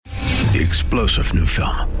The explosive new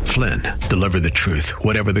film, Flynn, deliver the truth,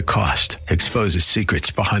 whatever the cost, exposes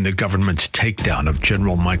secrets behind the government's takedown of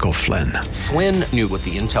General Michael Flynn. Flynn knew what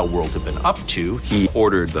the intel world had been up to. He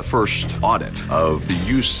ordered the first audit of the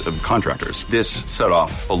use of contractors. This set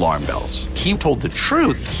off alarm bells. He told the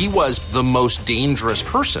truth. He was the most dangerous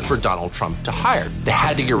person for Donald Trump to hire. They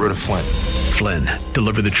had to get rid of Flynn. Flynn,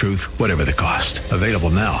 deliver the truth, whatever the cost. Available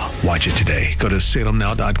now. Watch it today. Go to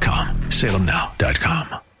salemnow.com.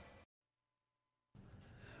 salemnow.com.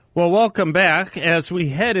 Well, welcome back. As we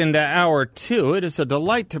head into hour two, it is a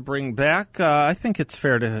delight to bring back, I think it's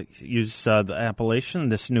fair to use the appellation,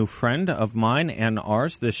 this new friend of mine and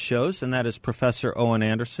ours, this show's, and that is Professor Owen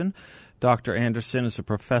Anderson. Dr. Anderson is a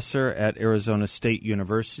professor at Arizona State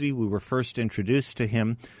University. We were first introduced to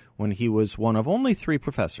him when he was one of only three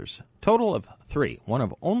professors, total of three, one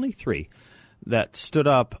of only three, that stood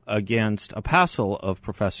up against a passel of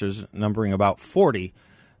professors, numbering about 40,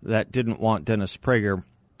 that didn't want Dennis Prager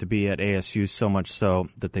to be at ASU, so much so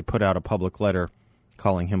that they put out a public letter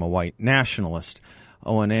calling him a white nationalist.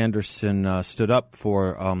 Owen Anderson stood up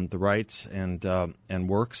for the rights and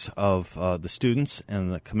works of the students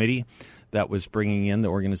and the committee that was bringing in, the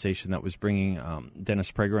organization that was bringing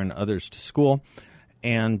Dennis Prager and others to school.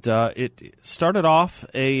 And it started off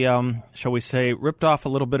shall we say, ripped off a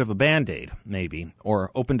little bit of a Band-Aid, maybe, or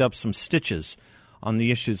opened up some stitches on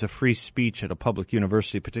the issues of free speech at a public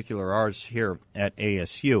university, particularly ours here at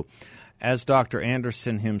ASU. As Dr.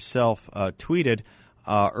 Anderson himself tweeted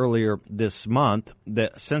earlier this month,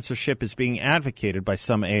 that censorship is being advocated by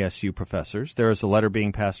some ASU professors. There is a letter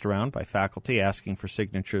being passed around by faculty asking for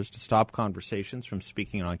signatures to stop conversations from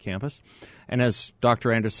speaking on campus. And as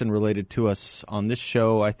Dr. Anderson related to us on this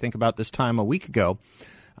show, I think about this time a week ago,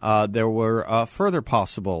 there were further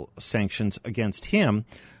possible sanctions against him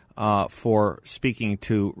for speaking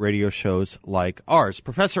to radio shows like ours.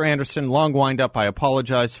 Professor Anderson, long wind-up. I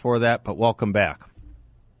apologize for that, but welcome back.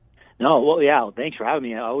 No, well, yeah, thanks for having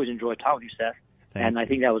me. I always enjoy talking to you, Seth. And I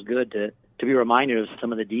think that was good to be reminded of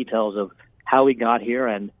some of the details of how we got here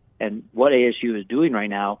and what ASU is doing right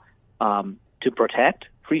now to protect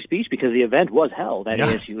free speech, because the event was held at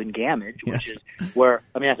ASU in Gamage, which is where,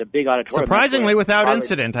 I mean, that's a big auditorium. Surprisingly, without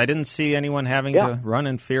incident. I didn't see anyone having to run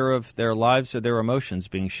in fear of their lives or their emotions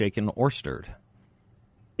being shaken or stirred.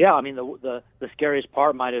 Yeah, I mean, the scariest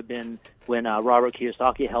part might have been when Robert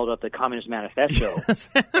Kiyosaki held up the Communist Manifesto.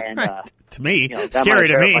 And, to me, scary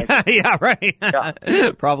to me. Yeah, right.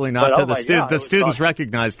 Yeah. Probably not to the students. The students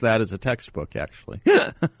recognized that as a textbook, actually.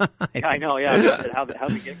 I know, yeah. How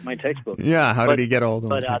did he get my textbook? Yeah, how did he get all of them?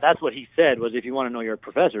 But that's what he said, was if you want to know your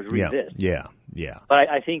professors, read this. Yeah. But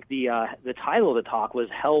I think the title of the talk was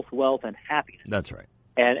Health, Wealth, and Happiness. That's right.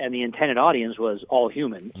 And the intended audience was all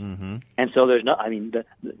humans. Mm-hmm. And so there's no, I mean,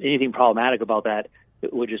 anything problematic about that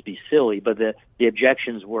would just be silly. But the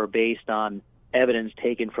objections were based on evidence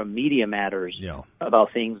taken from Media Matters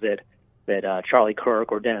about things that Charlie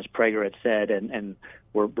Kirk or Dennis Prager had said and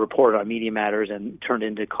were reported on Media Matters and turned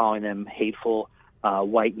into calling them hateful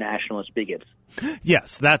white nationalist bigots.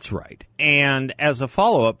 Yes, that's right. And as a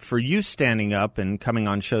follow-up for you standing up and coming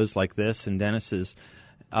on shows like this and Dennis's,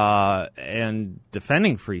 and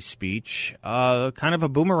defending free speech, kind of a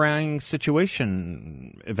boomerang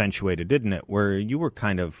situation eventuated, didn't it? Where you were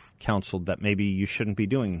kind of counseled that maybe you shouldn't be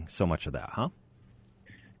doing so much of that, huh?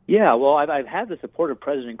 Yeah, well, I've had the support of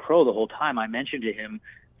President Crow the whole time. I mentioned to him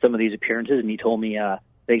some of these appearances, and he told me,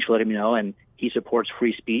 thanks for letting me know, and he supports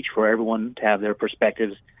free speech for everyone to have their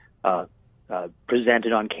perspectives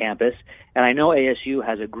presented on campus. And I know ASU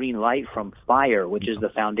has a green light from FIRE, which is the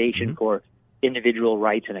Foundation for Individual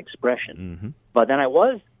Rights and Expression. Mm-hmm. But then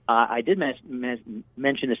I did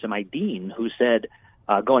mention this to my dean, who said,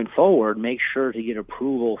 going forward, make sure to get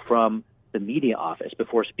approval from the media office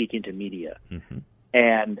before speaking to media. Mm-hmm.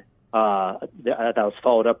 And that was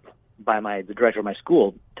followed up by the director of my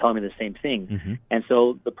school telling me the same thing. Mm-hmm. And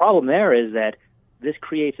so the problem there is that this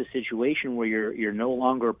creates a situation where you're no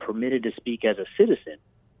longer permitted to speak as a citizen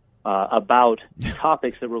about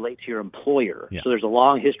topics that relate to your employer. Yeah. So there's a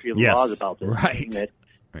long history of laws about this. Right. That,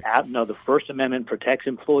 the First Amendment protects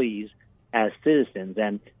employees as citizens.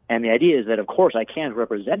 And the idea is that, of course, I can't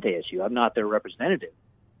represent ASU. I'm not their representative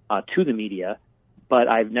to the media, but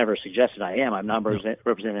I've never suggested I am. I'm not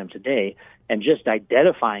representing them today. And just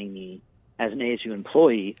identifying me as an ASU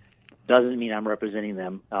employee doesn't mean I'm representing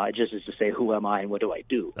them. It just is to say, who am I and what do I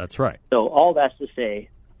do? That's right. So all that's to say,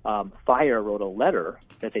 FIRE wrote a letter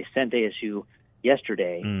that they sent ASU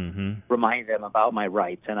yesterday, reminding them about my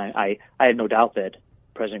rights. And I have no doubt that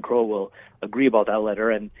President Crow will agree about that letter,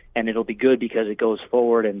 and it'll be good because it goes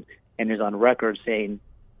forward and is on record saying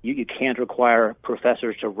you can't require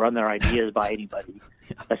professors to run their ideas by anybody.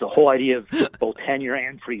 That's the whole idea of both tenure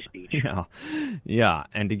and free speech. Yeah,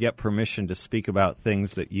 and to get permission to speak about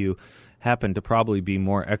things that you happen to probably be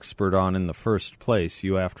more expert on in the first place.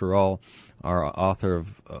 You, after all, are author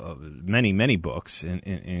of many, many books,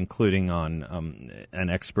 including on an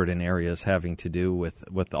expert in areas having to do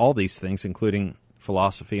with all these things, including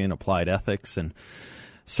philosophy and applied ethics, and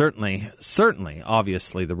certainly,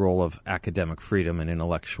 obviously, the role of academic freedom and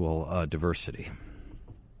intellectual diversity.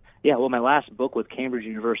 Yeah, well, my last book with Cambridge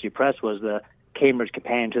University Press was the Cambridge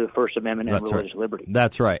Companion to the First Amendment and Religious Liberty.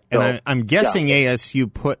 That's right. So, and I'm guessing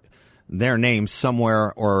ASU put their name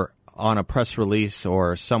somewhere or on a press release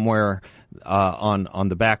or somewhere on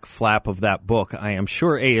the back flap of that book. I am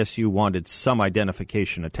sure ASU wanted some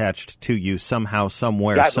identification attached to you somehow,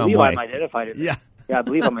 somewhere, some way. I'm identified in there. Yeah, I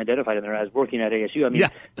believe I'm identified in there as working at ASU. I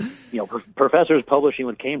mean, professors publishing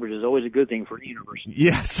with Cambridge is always a good thing for any university.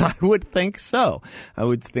 Yes, I would think so.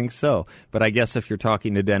 But I guess if you're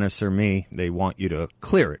talking to Dennis or me, they want you to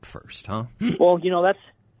clear it first, huh? Well,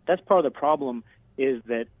 that's part of the problem is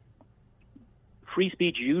that free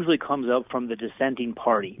speech usually comes up from the dissenting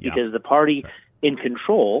party because the party in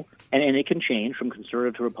control, and it can change from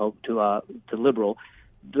conservative to liberal.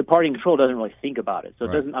 The party in control doesn't really think about it, so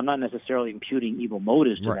I'm not necessarily imputing evil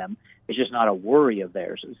motives to them. It's just not a worry of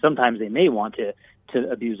theirs. Sometimes they may want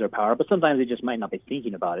to abuse their power, but sometimes they just might not be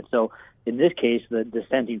thinking about it. So in this case, the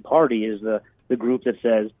dissenting party is the group that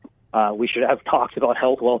says we should have talks about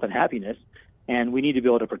health, wealth, and happiness, and we need to be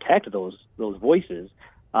able to protect those voices.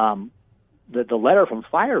 The letter from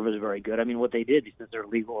FIRE was very good. I mean, what they did, since they're a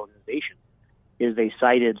legal organization, is they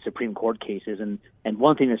cited Supreme Court cases, and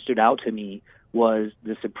one thing that stood out to me was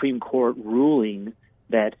the Supreme Court ruling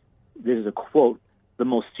that, this is a quote, the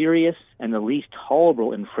most serious and the least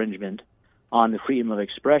tolerable infringement on the freedom of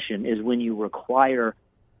expression is when you require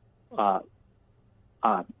the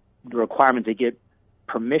requirement to get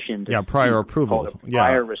permission to prior approval,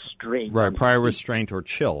 prior restraint, prior restraint or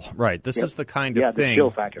chill, This is the kind of thing. The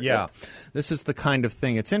chill factor. This is the kind of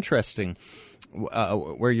thing. It's interesting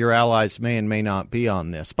where your allies may and may not be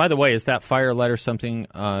on this. By the way, is that FIRE letter something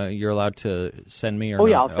you're allowed to send me?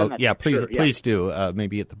 Or I'll send that. Please do.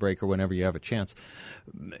 Maybe at the break or whenever you have a chance.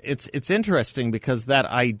 It's interesting because that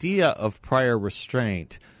idea of prior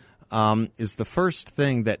restraint is the first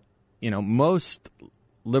thing that most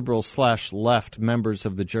liberal/left members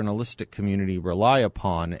of the journalistic community rely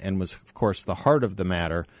upon, and was, of course, the heart of the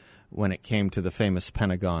matter when it came to the famous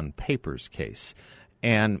Pentagon Papers case.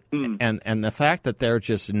 And the fact that they're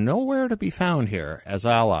just nowhere to be found here as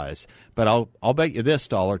allies. But I'll bet you this,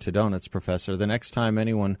 dollar to donuts, Professor, the next time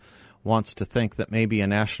anyone wants to think that maybe a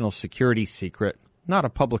national security secret, not a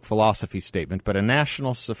public philosophy statement, but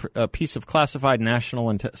a piece of classified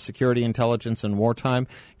national security intelligence in wartime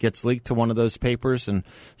gets leaked to one of those papers and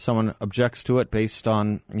someone objects to it based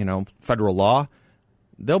on, federal law,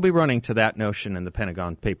 they'll be running to that notion in the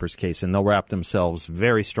Pentagon Papers case, and they'll wrap themselves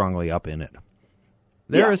very strongly up in it.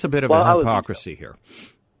 There is a bit of a hypocrisy here,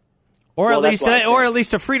 or at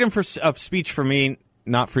least a freedom of speech for me,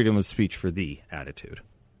 not freedom of speech for thee attitude.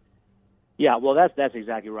 Yeah, well, that's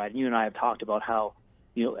exactly right. And you and I have talked about how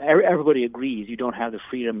everybody agrees you don't have the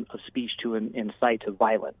freedom of speech to incite to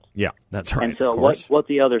violence. Yeah, that's right. And so what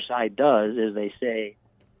the other side does is they say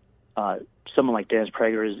someone like Dennis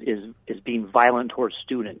Prager is being violent towards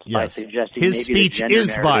students by suggesting his maybe speech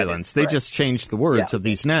is violence. They just changed the words of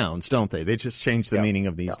these nouns, don't they? They just changed the meaning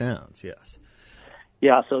of these nouns. Yes.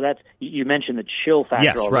 Yeah. So you mentioned the chill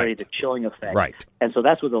factor already, the chilling effect. Right. And so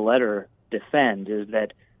that's what the letter defends, is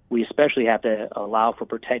that we especially have to allow for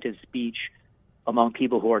protected speech among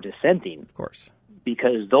people who are dissenting. Of course.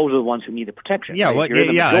 Because those are the ones who need the protection. Yeah. Right?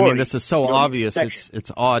 I mean, this is so obvious.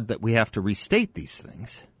 It's odd that we have to restate these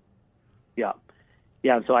things. Yeah.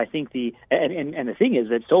 So I think the thing is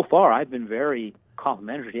that so far I've been very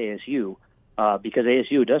complimentary to ASU because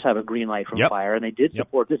ASU does have a green light from FIRE, and they did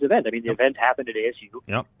support this event. I mean, the event happened at ASU.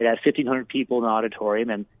 It had 1,500 people in the auditorium,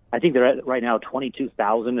 and I think they're at right now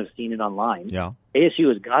 22,000 have seen it online. Yeah. ASU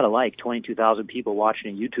has got to like 22,000 people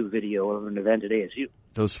watching a YouTube video of an event at ASU.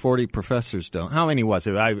 Those 40 professors don't. How many was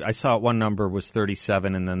it? I saw one number was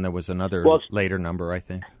 37, and then there was another later number, I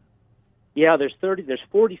think. Yeah, there's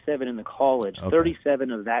 47 in the college. Okay.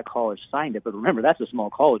 37 of that college signed it, but remember, that's a small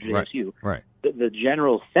college at ASU. Right. The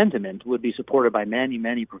general sentiment would be supported by many,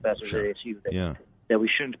 many professors at ASU that we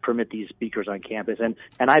shouldn't permit these speakers on campus. And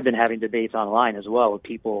I've been having debates online as well with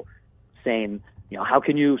people saying, how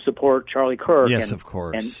can you support Charlie Kirk? Yes, of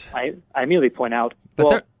course. And I immediately point out,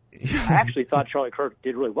 I actually thought Charlie Kirk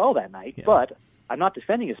did really well that night, but I'm not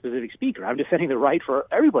defending a specific speaker. I'm defending the right for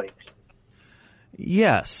everybody.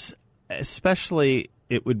 Yes, especially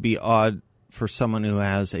it would be odd for someone who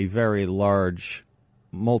has a very large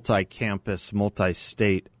multi-campus,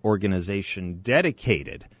 multi-state organization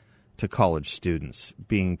dedicated to college students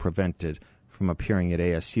being prevented from appearing at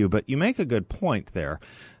ASU. But you make a good point there.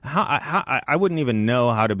 I wouldn't even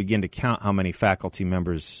know how to begin to count how many faculty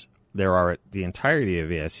members there are at the entirety of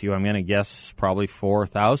ASU. I'm going to guess probably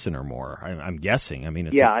 4,000 or more. I'm guessing. I mean,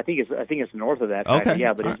 it's I think it's north of that. Okay,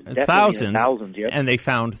 Yeah, but it's definitely thousands. Thousands. Yeah. And they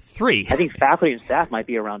found 3. I think faculty and staff might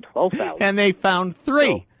be around 12,000. And they found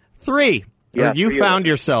 3. 3. Yeah, or you 3 found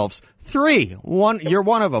yourselves 3. You're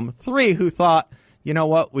one of them. 3 who thought, you know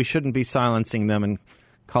what, we shouldn't be silencing them and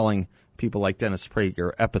calling people like Dennis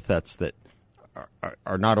Prager epithets that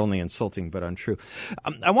are not only insulting but untrue.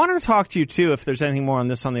 I wanted to talk to you, too, if there's anything more on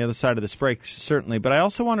this on the other side of this break, certainly. But I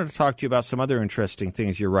also wanted to talk to you about some other interesting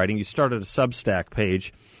things you're writing. You started a Substack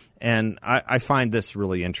page, and I find this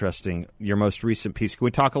really interesting, your most recent piece. Can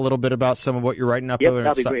we talk a little bit about some of what you're writing up? Yep,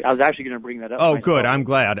 that'd be great. I was actually going to bring that up. Oh, myself. good. I'm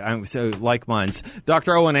glad. I'm so like minds.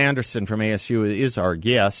 Dr. Owen Anderson from ASU is our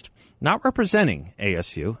guest, not representing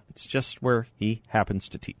ASU. It's just where he happens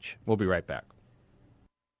to teach. We'll be right back.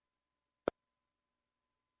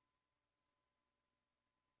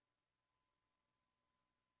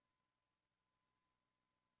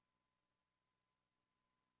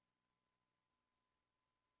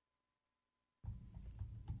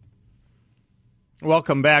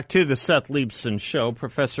 Welcome back to the Seth Leibsohn Show.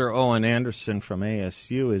 Professor Owen Anderson from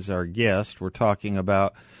ASU is our guest. We were talking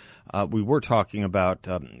about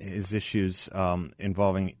his issues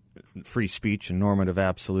involving free speech and normative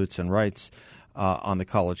absolutes and rights on the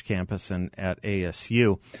college campus and at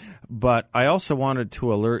ASU. But I also wanted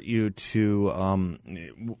to alert you to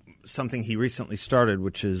something he recently started,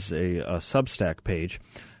 which is a Substack page.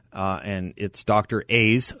 And it's Dr.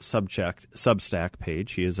 A's Substack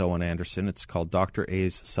page. He is Owen Anderson. It's called Dr.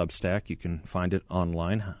 A's Substack. You can find it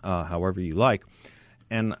online however you like.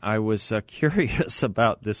 And I was curious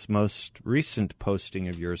about this most recent posting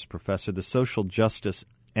of yours, Professor, the Social Justice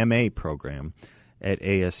MA program at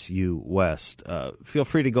ASU West. Feel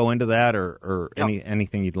free to go into that or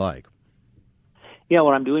anything you'd like. Yeah,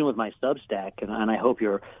 what I'm doing with my Substack, and I hope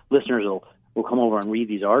your listeners will come over and read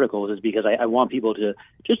these articles, is because I want people to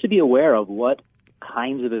just to be aware of what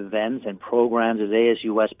kinds of events and programs is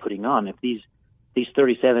ASU West putting on. If these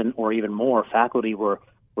 37 or even more faculty were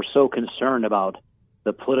so concerned about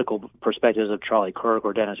the political perspectives of Charlie Kirk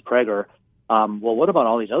or Dennis Prager, well, what about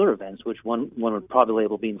all these other events, which one would probably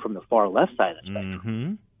label being from the far left side of the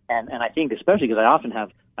spectrum? Mm-hmm. And I think especially because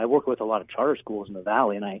I work with a lot of charter schools in the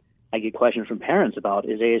Valley, and I get questions from parents about,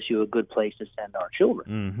 is ASU a good place to send our children?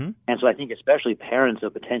 Mm-hmm. And so I think especially parents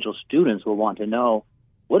of potential students will want to know,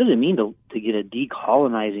 what does it mean to get a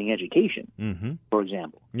decolonizing education, for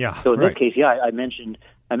example? Yeah. So in this case, I mentioned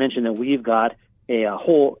that we've got a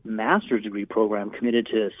whole master's degree program committed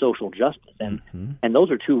to social justice. And those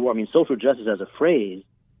are two, I mean, social justice as a phrase,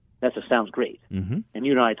 that just sounds great. Mm-hmm. And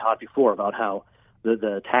you and I talked before about how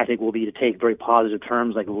the tactic will be to take very positive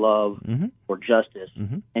terms like love or justice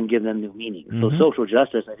and give them new meaning. So social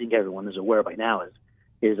justice, I think everyone is aware by now,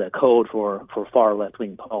 is a code for far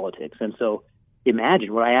left-wing politics. And so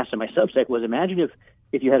imagine, what I asked in my Substack was, imagine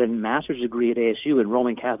if you had a master's degree at ASU in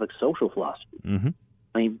Roman Catholic social philosophy.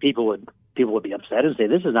 I mean, people would be upset and say,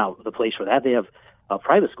 this is not the place for that. They have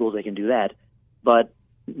private schools, they can do that. But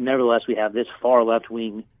nevertheless, we have this far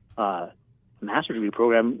left-wing master's degree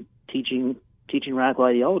program teaching radical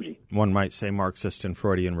ideology. One might say Marxist and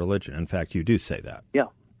Freudian religion. In fact, you do say that.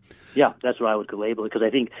 Yeah, that's what I would label it, because I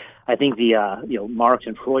think the Marx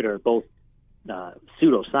and Freud are both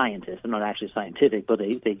pseudoscientists. They're not actually scientific, but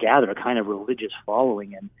they gather a kind of religious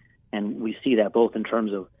following, and we see that both in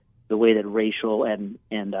terms of the way that racial and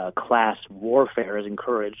class warfare is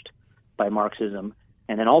encouraged by Marxism,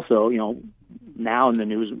 and then also, now in the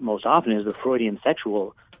news most often is the Freudian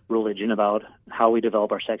sexual religion about how we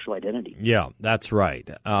develop our sexual identity. Yeah, that's right.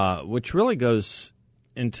 Which really goes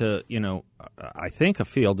into, I think a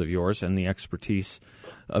field of yours and the expertise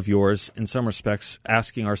of yours in some respects,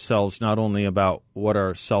 asking ourselves not only about what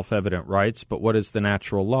are self-evident rights, but what is the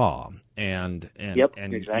natural law. And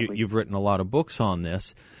exactly. You've written a lot of books on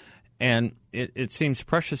this. And it seems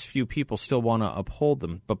precious few people still want to uphold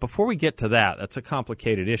them. But before we get to that, that's a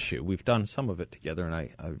complicated issue. We've done some of it together, and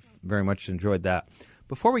I've very much enjoyed that.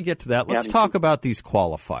 Before we get to that, let's talk about these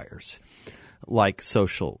qualifiers, like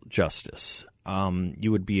social justice.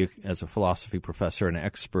 You would be, as a philosophy professor, an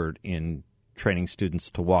expert in training students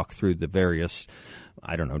to walk through the various,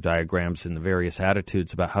 diagrams and the various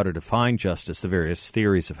attitudes about how to define justice, the various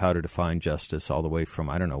theories of how to define justice, all the way from,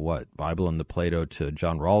 Bible and the Plato to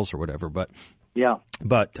John Rawls or whatever. But Yeah.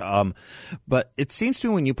 But it seems to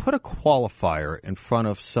me when you put a qualifier in front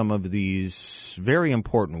of some of these very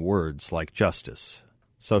important words like justice,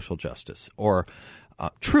 social justice, or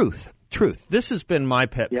truth. This has been my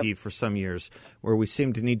pet peeve for some years, where we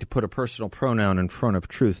seem to need to put a personal pronoun in front of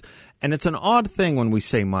truth. And it's an odd thing when we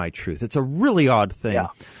say my truth. It's a really odd thing. Yeah.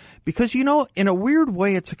 Because, you know, in a weird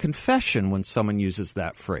way, it's a confession when someone uses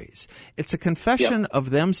that phrase. It's a confession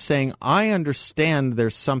of them saying, I understand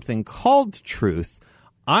there's something called truth.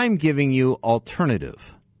 I'm giving you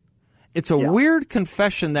alternative. It's a weird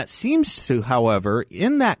confession that seems to, however,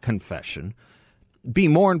 in that confession, be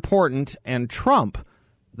more important and trump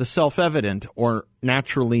the self-evident or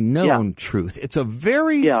naturally known truth. It's a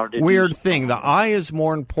very weird thing. The I is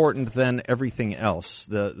more important than everything else,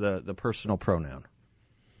 the personal pronoun.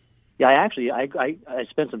 Yeah, I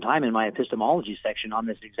spent some time in my epistemology section on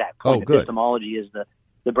this exact point. Oh, good. Epistemology is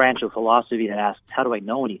the branch of philosophy that asks, how do I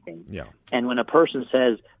know anything? Yeah. And when a person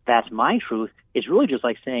says, that's my truth, it's really just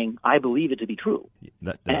like saying, I believe it to be true.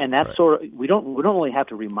 And that's right. sort of, we don't really have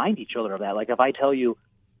to remind each other of that. Like if I tell you,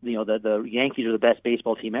 you know, the Yankees are the best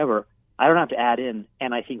baseball team ever, I don't have to add in,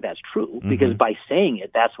 and I think that's true, because by saying it,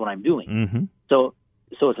 that's what I'm doing. Mm-hmm.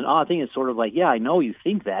 So it's an odd thing. It's sort of like, yeah, I know you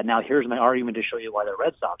think that. Now here's my argument to show you why the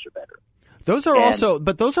Red Sox are better. Those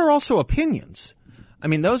are also opinions. I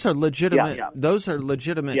mean, those are legitimate. Yeah. Those are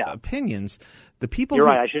legitimate opinions. The people. You're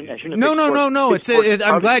right. I shouldn't. No.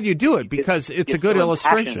 I'm glad you do it because it's a good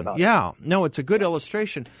illustration. Yeah. No, it's a good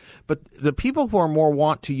illustration. But the people who are more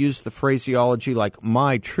want to use the phraseology like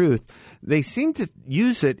 "my truth," they seem to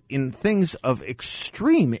use it in things of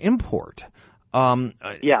extreme import.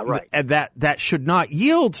 Right. That should not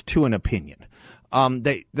yield to an opinion.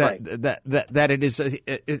 That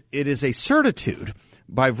it is a certitude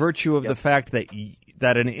by virtue of the fact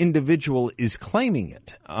that an individual is claiming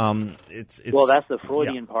it. It's well, that's the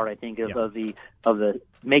Freudian part, I think, of the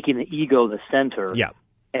making the ego the center. Yeah.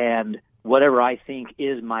 And whatever I think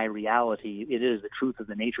is my reality, it is the truth of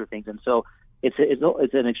the nature of things. And so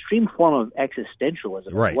it's an extreme form of existentialism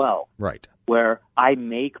as well. Right. Where I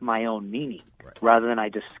make my own meaning rather than I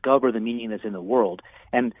discover the meaning that's in the world.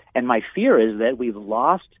 And my fear is that we've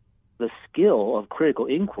lost the skill of critical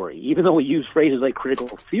inquiry. Even though we use phrases like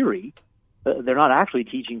critical theory, they're not actually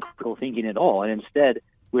teaching critical thinking at all. And instead,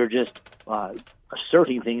 we're just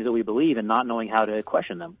asserting things that we believe and not knowing how to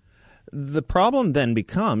question them. The problem then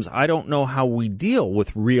becomes, I don't know how we deal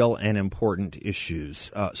with real and important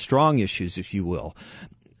issues, strong issues, if you will.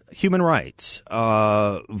 Human rights,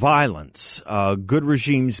 violence, good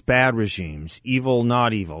regimes, bad regimes, evil,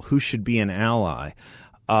 not evil, who should be an ally,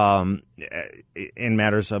 in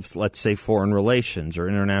matters of, let's say, foreign relations or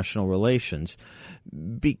international relations,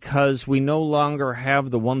 because we no longer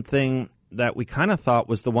have the one thing that we kind of thought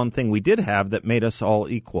was the one thing we did have that made us all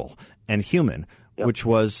equal and human, which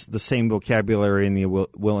was the same vocabulary and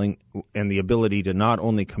the ability to not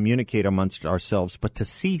only communicate amongst ourselves, but to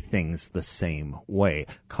see things the same way,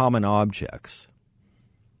 common objects.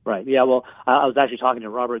 Right. Yeah. Well, I was actually talking to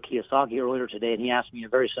Robert Kiyosaki earlier today, and he asked me a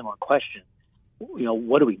very similar question. You know,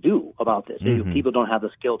 what do we do about this? Mm-hmm. People don't have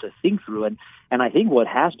the skill to think through, and I think what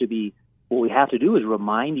we have to do is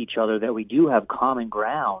remind each other that we do have common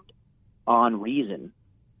ground on reason,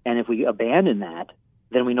 and if we abandon that,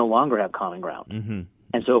 then we no longer have common ground. Mm-hmm.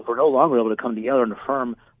 And so if we're no longer able to come together and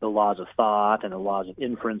affirm the laws of thought and the laws of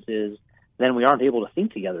inferences, then we aren't able to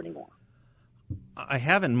think together anymore. I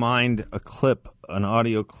have in mind an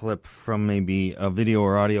audio clip from maybe a video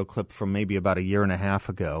or audio clip from maybe about a year and a half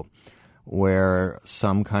ago, where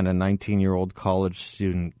some kind of 19-year-old college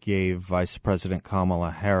student gave Vice President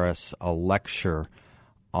Kamala Harris a lecture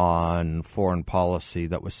on foreign policy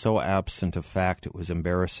that was so absent of fact it was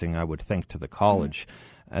embarrassing, I would think, to the college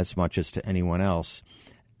as much as to anyone else.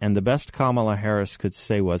 And the best Kamala Harris could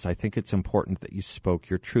say was, I think it's important that you spoke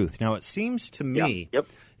your truth. Now, it seems to me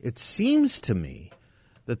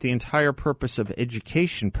that the entire purpose of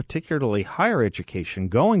education, particularly higher education,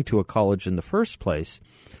 going to a college in the first place,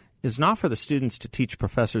 is not for the students to teach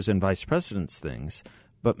professors and vice presidents things,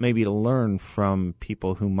 but maybe to learn from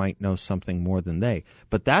people who might know something more than they.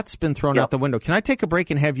 But that's been thrown out the window. Can I take a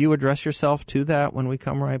break and have you address yourself to that when we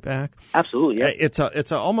come right back? Absolutely. Yeah.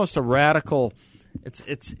 It's almost a radical.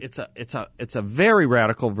 It's a very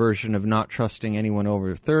radical version of not trusting anyone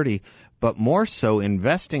over 30, but more so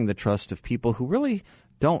investing the trust of people who really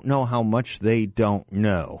don't know how much they don't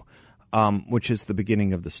know. Which is the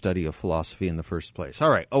beginning of the study of philosophy in the first place.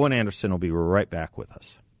 All right, Owen Anderson will be right back with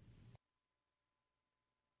us.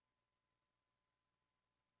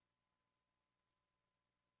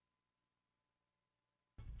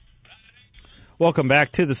 Welcome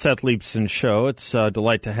back to the Seth Leibsohn Show. It's a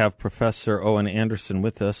delight to have Professor Owen Anderson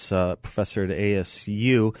with us, professor at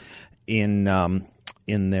ASU in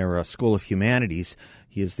their School of Humanities.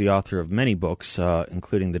 He is the author of many books,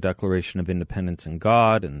 including The Declaration of Independence in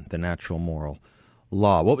God and The Natural Moral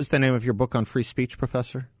Law. What was the name of your book on free speech,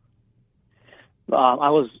 Professor? I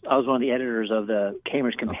was one of the editors of the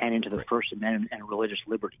Cambridge Companion to the First Amendment and Religious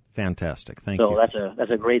Liberty. Fantastic. Thank you. So that's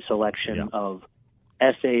a great selection of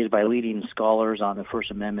essays by leading scholars on the First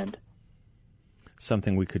Amendment.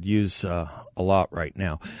 Something we could use a lot right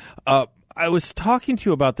now. I was talking to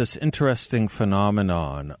you about this interesting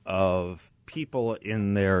phenomenon of people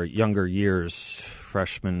in their younger years,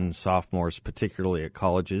 freshmen, sophomores, particularly at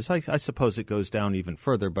colleges. I suppose it goes down even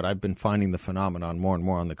further, but I've been finding the phenomenon more and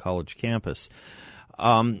more on the college campus,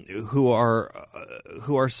 who are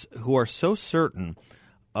so certain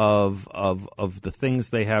of the things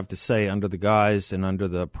they have to say under the guise and under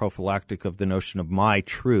the prophylactic of the notion of my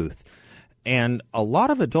truth. And a lot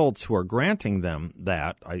of adults who are granting them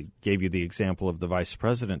that, I gave you the example of the vice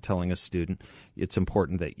president telling a student, it's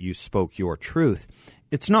important that you spoke your truth.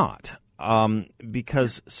 It's not,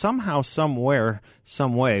 because somehow, somewhere,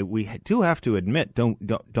 some way, we do have to admit,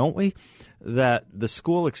 don't we, that the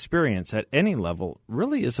school experience at any level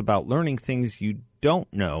really is about learning things you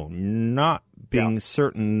don't know, not being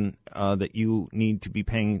certain that you need to be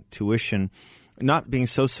paying tuition, not being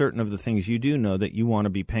so certain of the things you do know that you want to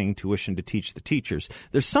be paying tuition to teach the teachers.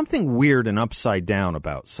 There's something weird and upside down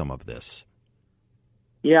about some of this.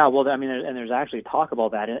 Yeah, well, I mean, and there's actually talk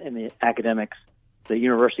about that in the academics, the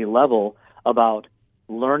university level, about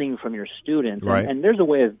learning from your students. Right. And there's a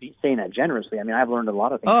way of saying that generously. I mean, I've learned a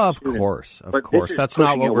lot of things from students. Of course. That's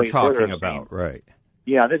not what we're talking about, right?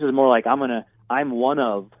 Yeah, this is more like I'm one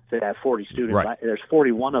of that 40 students. Right. There's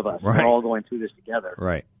 41 of us. Right. We're all going through this together.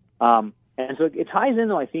 Right. And so it ties in,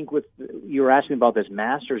 though, I think, with you were asking about this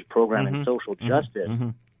master's program in social justice. Mm-hmm.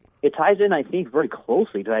 It ties in, I think, very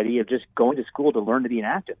closely to the idea of just going to school to learn to be an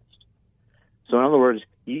activist. So, in other words,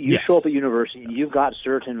 you show up at university and you've got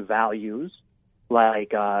certain values,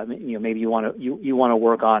 like maybe you want to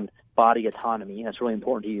work on body autonomy. That's really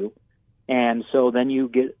important to you, and so then you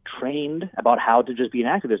get trained about how to just be an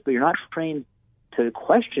activist, but you're not trained to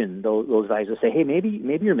question those values, to say, hey, maybe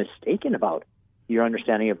you're mistaken about your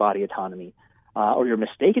understanding of body autonomy, or you're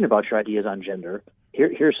mistaken about your ideas on gender.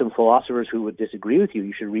 Here's some philosophers who would disagree with you.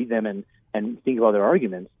 You should read them and think about their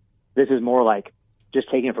arguments. This is more like just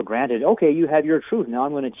taking it for granted. Okay, you have your truth. Now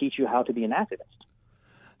I'm going to teach you how to be an activist.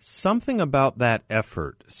 Something about that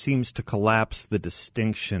effort seems to collapse the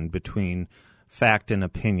distinction between fact and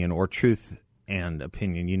opinion, or truth and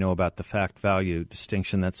opinion. You know about the fact-value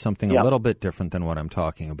distinction. That's something a little bit different than what I'm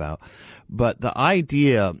talking about. But the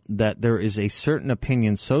idea that there is a certain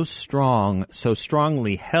opinion so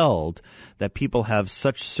strongly held that people have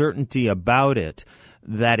such certainty about it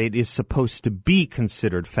that it is supposed to be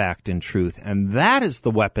considered fact and truth, and that is the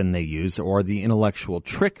weapon they use, or the intellectual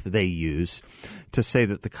trick they use, to say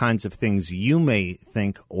that the kinds of things you may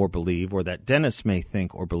think or believe, or that Dennis may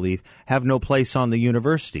think or believe, have no place on the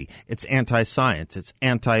university. It's anti-science. It's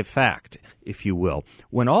anti-fact, if you will,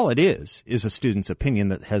 when all it is a student's opinion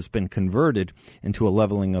that has been converted into a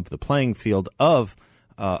leveling of the playing field of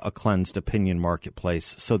a cleansed opinion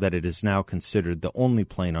marketplace, so that it is now considered the only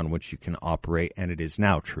plane on which you can operate, and it is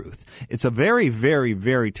now truth. It's a very, very,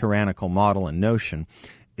 very tyrannical model and notion.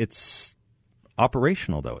 It's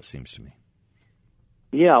operational, though, it seems to me.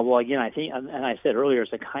 Yeah, well, again, I think, and I said earlier,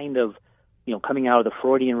 it's a kind of, coming out of the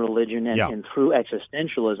Freudian religion and through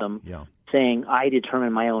existentialism, saying, I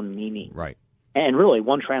determine my own meaning. Right. And really,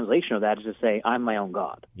 one translation of that is to say, I'm my own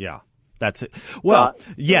God. Yeah. That's it. Well,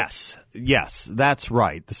 yes, that's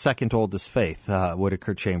right. The second oldest faith,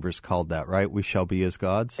 Whittaker Chambers called that, right? We shall be as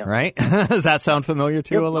gods, right? Does that sound familiar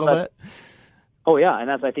to you a little bit? Oh, yeah,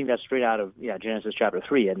 and I think that's straight out of Genesis chapter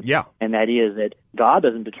 3. And the idea is that God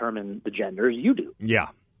doesn't determine the genders, you do.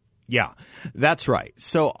 Yeah, that's right.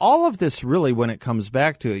 So all of this really, when it comes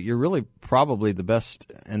back to it, you're really probably the best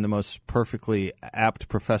and the most perfectly apt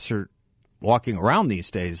professor walking around these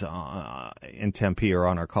days in Tempe or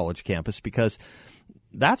on our college campus, because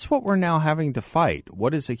that's what we're now having to fight.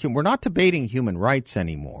 What is we're not debating human rights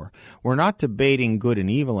anymore. We're not debating good and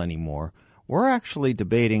evil anymore. We're actually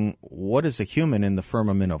debating what is a human in the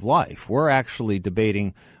firmament of life. We're actually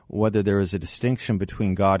debating whether there is a distinction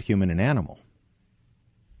between God, human, and animal.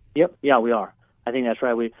 Yep. Yeah, we are. I think that's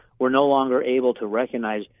right. We're no longer able to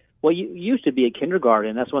recognize. Well, you used to be at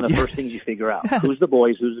kindergarten. That's one of the first things you figure out. Who's the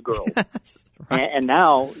boys, who's the girls. Right. And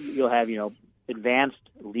now you'll have, advanced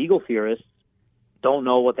legal theorists don't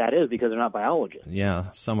know what that is because they're not biologists.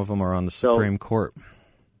 Yeah, some of them are on the Supreme Court.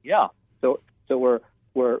 Yeah. So So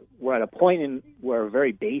we're at a point in where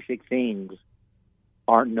very basic things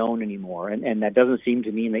aren't known anymore, and that doesn't seem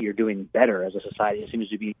to mean that you're doing better as a society. It seems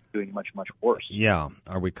to be doing much, much worse. Yeah.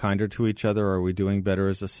 Are we kinder to each other? Are we doing better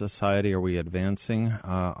as a society? Are we advancing?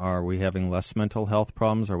 Are we having less mental health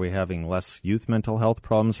problems? Are we having less youth mental health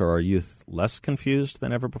problems? Or are youth less confused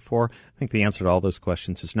than ever before? I think the answer to all those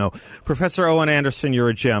questions is no. Professor Owen Anderson, you're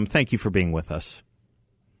a gem. Thank you for being with us.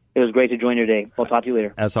 It was great to join you today. We'll talk to you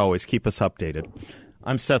later. As always, keep us updated.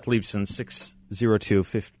 I'm Seth Leibson,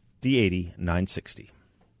 602-5080-960.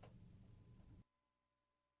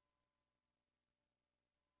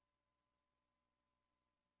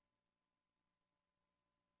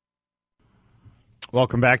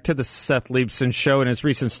 Welcome back to the Seth Leibson Show. In his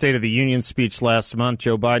recent State of the Union speech last month,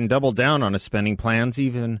 Joe Biden doubled down on his spending plans,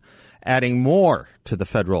 even adding more to the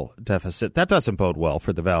federal deficit. That doesn't bode well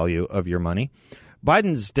for the value of your money.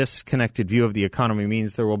 Biden's disconnected view of the economy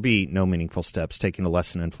means there will be no meaningful steps taken to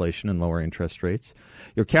lessen inflation and lower interest rates.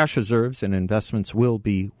 Your cash reserves and investments will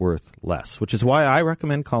be worth less, which is why I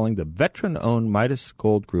recommend calling the veteran-owned Midas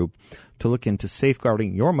Gold Group to look into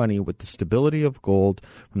safeguarding your money with the stability of gold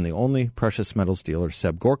from the only precious metals dealer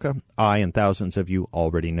Seb Gorka I and thousands of you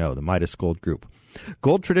already know, the Midas Gold Group.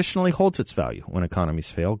 Gold traditionally holds its value when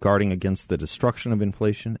economies fail, guarding against the destruction of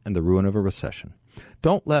inflation and the ruin of a recession.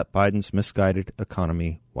 Don't let Biden's misguided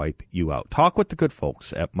economy wipe you out. Talk with the good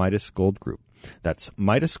folks at Midas Gold Group. That's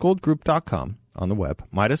MidasGoldGroup.com on the web,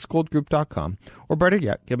 MidasGoldGroup.com, or better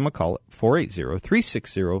yet, give them a call at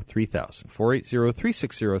 480-360-3000.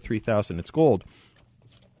 480-360-3000. It's gold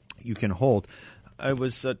you can hold. I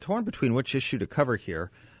was torn between which issue to cover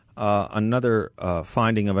here. Another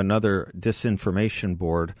finding of another disinformation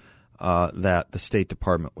board that the State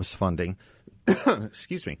Department was funding.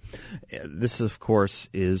 Excuse me. This, of course,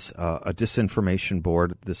 is a disinformation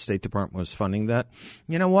board the State Department was funding that,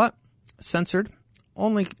 you know what, censored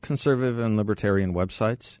only conservative and libertarian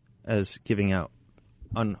websites as giving out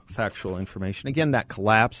unfactual information. Again, that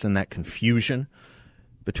collapse and that confusion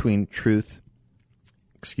between truth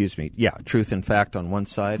and fact on one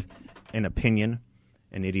side and opinion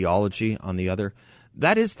and ideology on the other.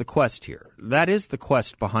 That is the quest here. That is the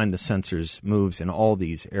quest behind the censors' moves in all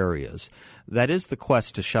these areas. That is the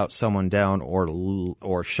quest to shout someone down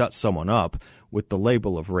or shut someone up with the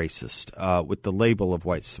label of racist, with the label of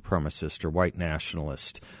white supremacist or white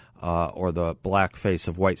nationalist, or the black face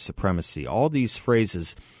of white supremacy. All these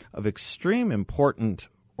phrases of extreme important,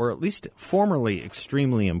 or at least formerly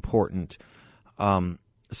extremely important,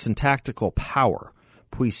 syntactical power,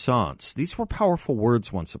 puissance. These were powerful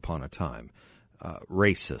words once upon a time.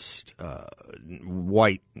 Racist,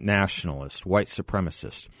 white nationalist, white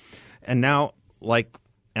supremacist. And now, like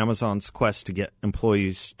Amazon's quest to get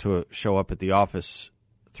employees to show up at the office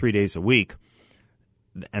 3 days a week,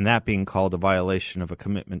 and that being called a violation of a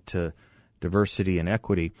commitment to diversity and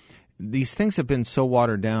equity, these things have been so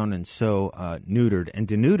watered down and so neutered and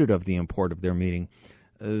denuded of the import of their meaning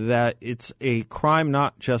that it's a crime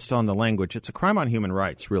not just on the language, it's a crime on human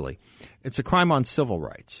rights, really. It's a crime on civil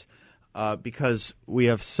rights. Because we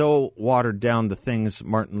have so watered down the things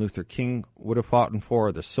Martin Luther King would have fought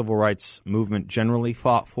for, the civil rights movement generally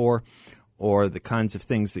fought for, or the kinds of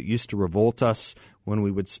things that used to revolt us when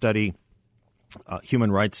we would study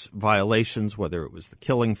human rights violations, whether it was the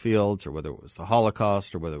killing fields or whether it was the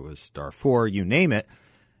Holocaust or whether it was Darfur, you name it,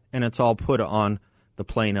 and it's all put on the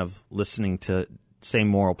plane of listening to, same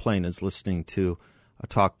moral plane as listening to a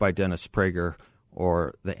talk by Dennis Prager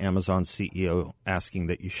or the Amazon CEO asking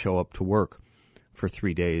that you show up to work for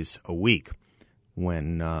 3 days a week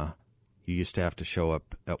when you used to have to show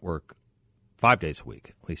up at work 5 days a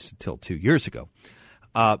week, at least until 2 years ago.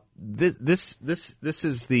 This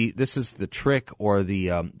is the trick or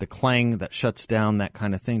the clang that shuts down that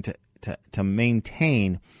kind of thing to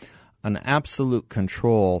maintain an absolute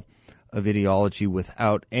control of ideology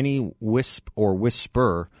without any wisp or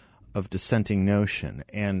whisper of dissenting notion.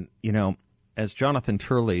 And, you know, as Jonathan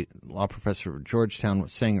Turley, law professor at Georgetown,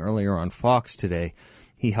 was saying earlier on Fox today,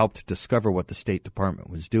 he helped discover what the State Department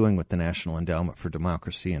was doing with the National Endowment for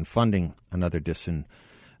Democracy and funding another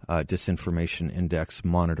disinformation index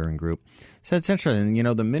monitoring group. So it's interesting. You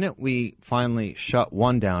know, the minute we finally shut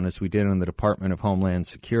one down, as we did in the Department of Homeland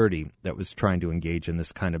Security that was trying to engage in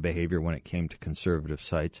this kind of behavior when it came to conservative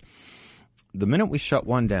sites, the minute we shut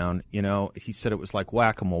one down, you know, he said it was like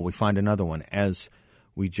whack-a-mole. We find another one, as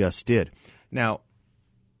we just did. Now,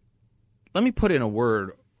 let me put in a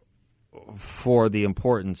word for the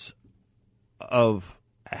importance of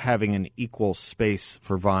having an equal space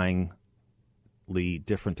for vyingly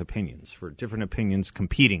different opinions, for different opinions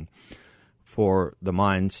competing for the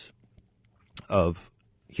minds of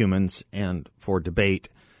humans and for debate,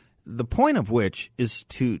 the point of which is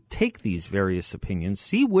to take these various opinions,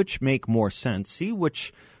 see which make more sense, see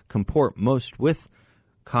which comport most with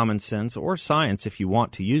common sense or science, if you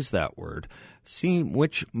want to use that word, see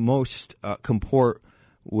which most comport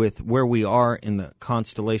with where we are in the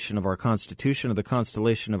constellation of our Constitution or the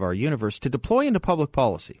constellation of our universe, to deploy into public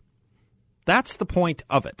policy. That's the point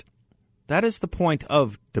of it. That is the point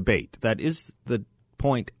of debate. That is the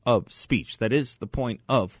point of speech. That is the point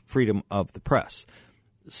of freedom of the press,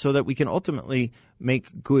 so that we can ultimately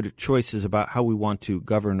make good choices about how we want to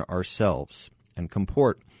govern ourselves and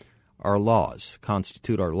comport our laws,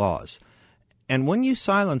 constitute our laws. And when you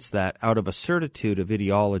silence that out of a certitude of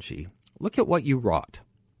ideology, look at what you wrought.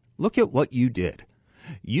 Look at what you did.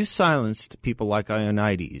 You silenced people like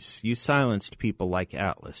Ionides. You silenced people like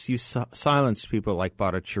Atlas. You silenced people like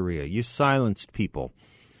Bhattacharya. You silenced people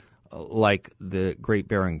like the great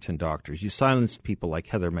Barrington doctors. You silenced people like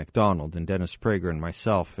Heather MacDonald and Dennis Prager and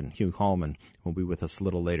myself and Hugh Hallman, who will be with us a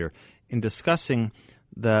little later, in discussing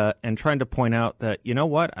and trying to point out that, you know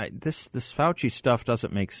what, this Fauci stuff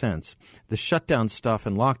doesn't make sense. The shutdown stuff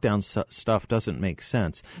and lockdown stuff doesn't make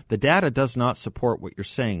sense. The data does not support what you're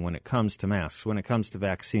saying when it comes to masks, when it comes to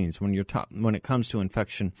vaccines, when it comes to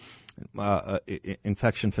infection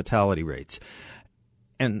fatality rates.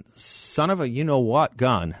 And son of a you-know-what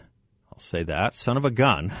gun, I'll say that, son of a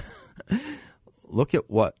gun, look at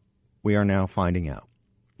what we are now finding out.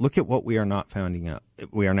 Look at what we are not finding out.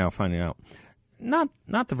 We are now finding out.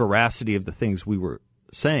 Not the veracity of the things we were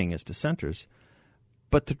saying as dissenters,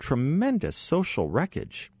 but the tremendous social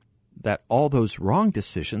wreckage that all those wrong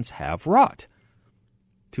decisions have wrought.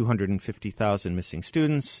 250,000 missing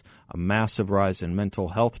students, a massive rise in mental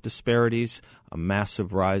health disparities, a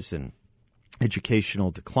massive rise in educational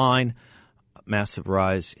decline, a massive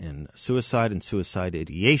rise in suicide and suicide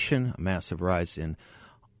ideation, a massive rise in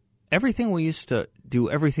everything we used to do,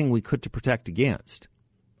 everything we could to protect against.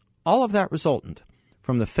 All of that resultant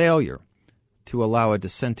from the failure to allow a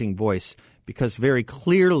dissenting voice, because very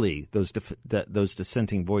clearly those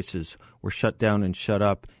dissenting voices were shut down and shut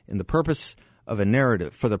up in the purpose of a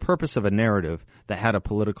narrative, for the purpose of a narrative that had a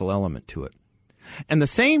political element to it. And the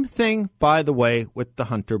same thing, by the way, with the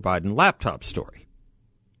Hunter Biden laptop story.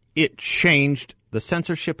 It changed, the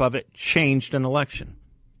censorship of it changed an election.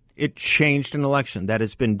 It changed an election. That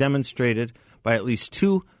has been demonstrated by at least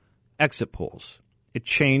 2 exit polls. It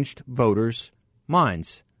changed voters'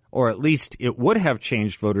 minds, or at least it would have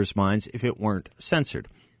changed voters' minds if it weren't censored,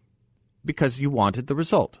 because you wanted the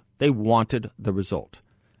result. They wanted the result.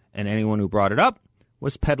 And anyone who brought it up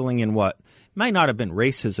was peddling in what might not have been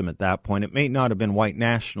racism at that point. It may not have been white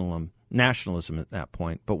nationalism at that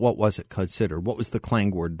point, but what was it considered? What was the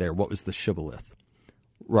clang word there? What was the shibboleth?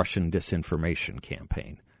 Russian disinformation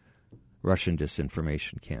campaign. Russian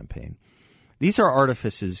disinformation campaign. These are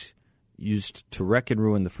artifices used to wreck and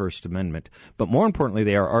ruin the First Amendment, but more importantly,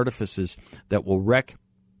 they are artifices that will wreck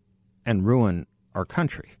and ruin our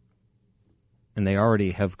country. And they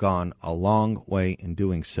already have gone a long way in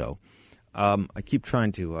doing so. I keep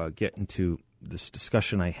trying to get into this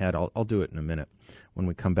discussion I had. I'll do it in a minute when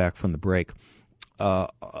we come back from the break,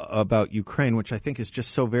 about Ukraine, which I think is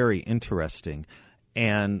just so very interesting,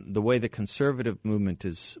 and the way the conservative movement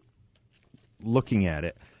is looking at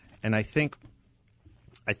it. And I think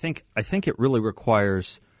it really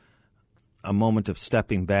requires a moment of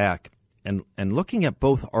stepping back and looking at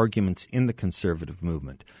both arguments in the conservative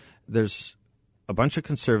movement. There's a bunch of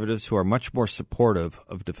conservatives who are much more supportive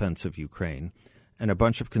of defense of Ukraine, and a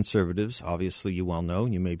bunch of conservatives, obviously you well know,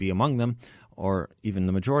 you may be among them, or even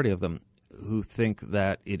the majority of them, who think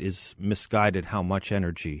that it is misguided how much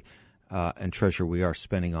energy and treasure we are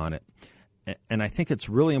spending on it. And I think it's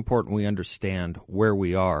really important we understand where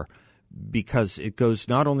we are, because it goes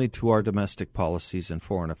not only to our domestic policies and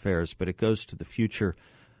foreign affairs, but it goes to the future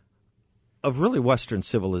of really Western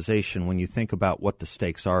civilization when you think about what the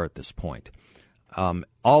stakes are at this point,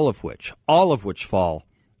 all of which fall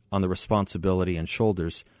on the responsibility and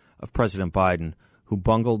shoulders of President Biden, who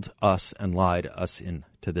bungled us and lied us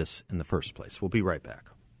into this in the first place. We'll be right back.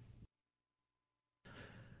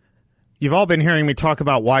 You've all been hearing me talk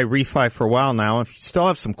about YRefi for a while now. If you still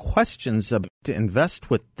have some questions about to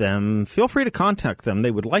invest with them, feel free to contact them.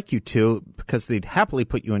 They would like you to, because they'd happily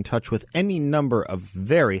put you in touch with any number of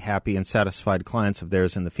very happy and satisfied clients of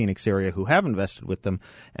theirs in the Phoenix area who have invested with them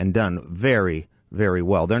and done very, very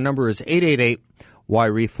well. Their number is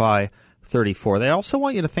 888-YRefi-34. They also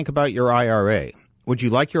want you to think about your IRA. Would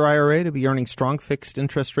you like your IRA to be earning strong fixed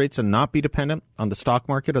interest rates and not be dependent on the stock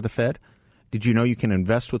market or the Fed? Did you know you can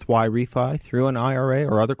invest with YRefi through an IRA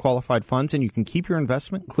or other qualified funds, and you can keep your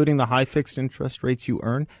investment, including the high fixed interest rates you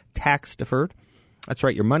earn, tax deferred? That's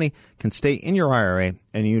right. Your money can stay in your IRA,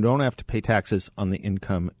 and you don't have to pay taxes on the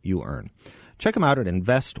income you earn. Check them out at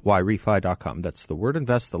investyrefy.com. That's the word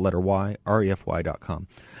invest, the letter Y, REFY.com.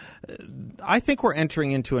 I think we're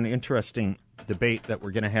entering into an interesting debate that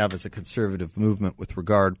we're going to have as a conservative movement with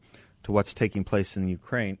regard to what's taking place in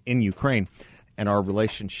Ukraine, and our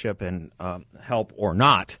relationship and help or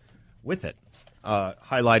not with it,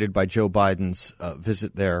 highlighted by Joe Biden's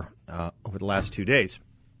visit there over the last 2 days.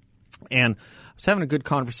 And I was having a good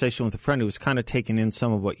conversation with a friend who was kind of taking in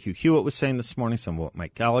some of what Hugh Hewitt was saying this morning, some of what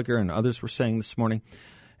Mike Gallagher and others were saying this morning.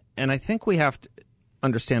 And I think we have to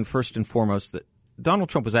understand first and foremost that Donald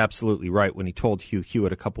Trump was absolutely right when he told Hugh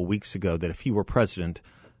Hewitt a couple weeks ago that if he were president,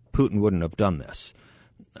 Putin wouldn't have done this.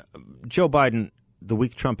 Joe Biden, the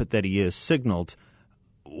weak trumpet that he is, signaled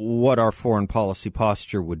what our foreign policy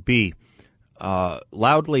posture would be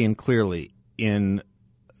loudly and clearly in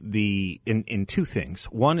two things.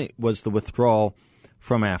 One was the withdrawal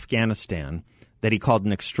from Afghanistan that he called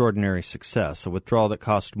an extraordinary success, a withdrawal that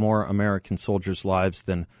cost more American soldiers' lives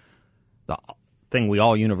than the thing we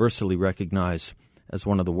all universally recognize as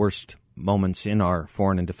one of the worst moments in our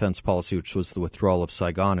foreign and defense policy, which was the withdrawal of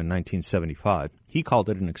Saigon in 1975. He called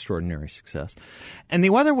it an extraordinary success. And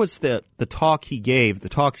the other was the talks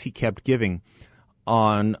he kept giving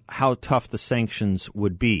on how tough the sanctions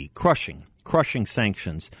would be, crushing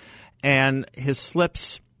sanctions, and his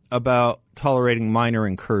slips about tolerating minor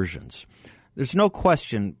incursions. There's no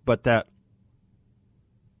question but that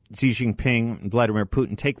Xi Jinping and Vladimir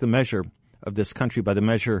Putin take the measure of this country by the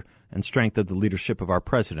measure and strength of the leadership of our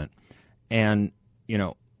president. And,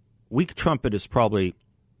 weak trumpet is probably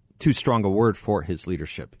too strong a word for his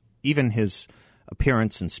leadership. Even his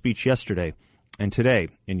appearance and speech yesterday and today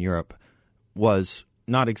in Europe was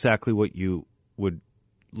not exactly what you would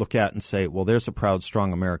look at and say, well, there's a proud,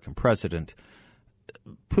 strong American president.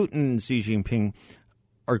 Putin and Xi Jinping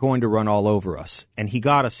are going to run all over us, and he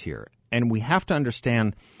got us here. And we have to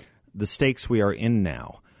understand the stakes we are in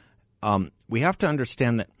now. We have to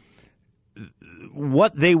understand that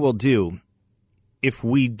what they will do if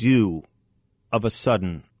we do of a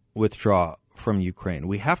sudden withdraw from Ukraine.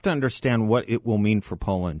 We have to understand what it will mean for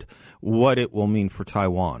Poland, what it will mean for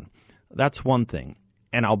Taiwan. That's one thing.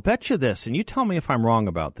 And I'll bet you this, and you tell me if I'm wrong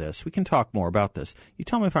about this. We can talk more about this. You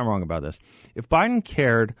tell me if I'm wrong about this. If Biden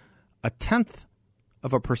cared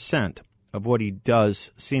 0.1% of what he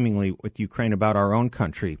does seemingly with Ukraine about our own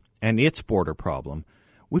country and its border problem,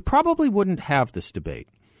 we probably wouldn't have this debate.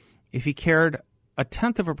 If he cared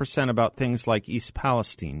 0.1% about things like East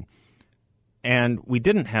Palestine, and we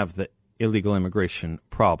didn't have the illegal immigration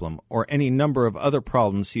problem or any number of other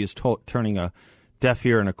problems he is turning a deaf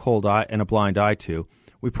ear and a cold eye and a blind eye to,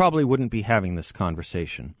 we probably wouldn't be having this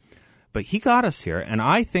conversation. But he got us here, and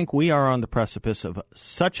I think we are on the precipice of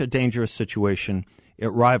such a dangerous situation, it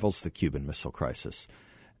rivals the Cuban Missile Crisis.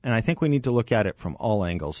 And I think we need to look at it from all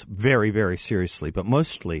angles, very, very seriously, but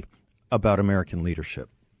mostly about American leadership.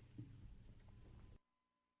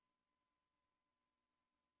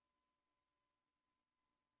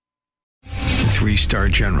 Three-star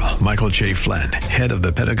General Michael J. Flynn, head of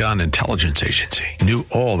the Pentagon Intelligence Agency, knew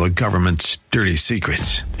all the government's dirty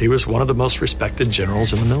secrets. He was one of the most respected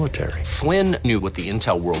generals in the military. Flynn knew what the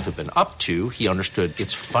intel world had been up to. He understood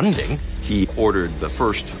its funding. He ordered the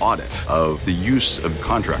first audit of the use of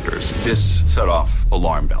contractors. This set off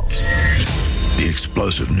alarm bells. The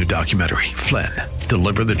explosive new documentary, Flynn,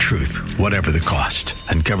 Deliver the Truth, Whatever the Cost,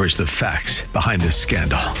 uncovers the facts behind this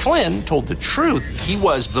scandal. Flynn told the truth. He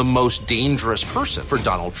was the most dangerous person for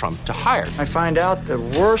Donald Trump to hire. I find out the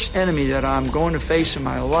worst enemy that I'm going to face in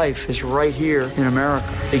my life is right here in America.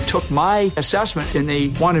 They took my assessment and they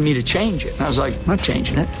wanted me to change it. And I was like, I'm not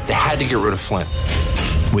changing it. They had to get rid of Flynn.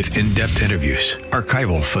 With in-depth interviews,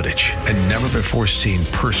 archival footage, and never-before-seen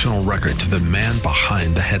personal records of the man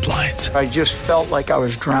behind the headlines. I just felt like I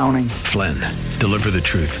was drowning. Flynn, Deliver the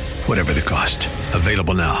Truth, Whatever the Cost.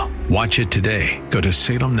 Available now. Watch it today. Go to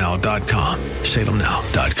salemnow.com.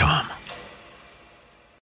 salemnow.com.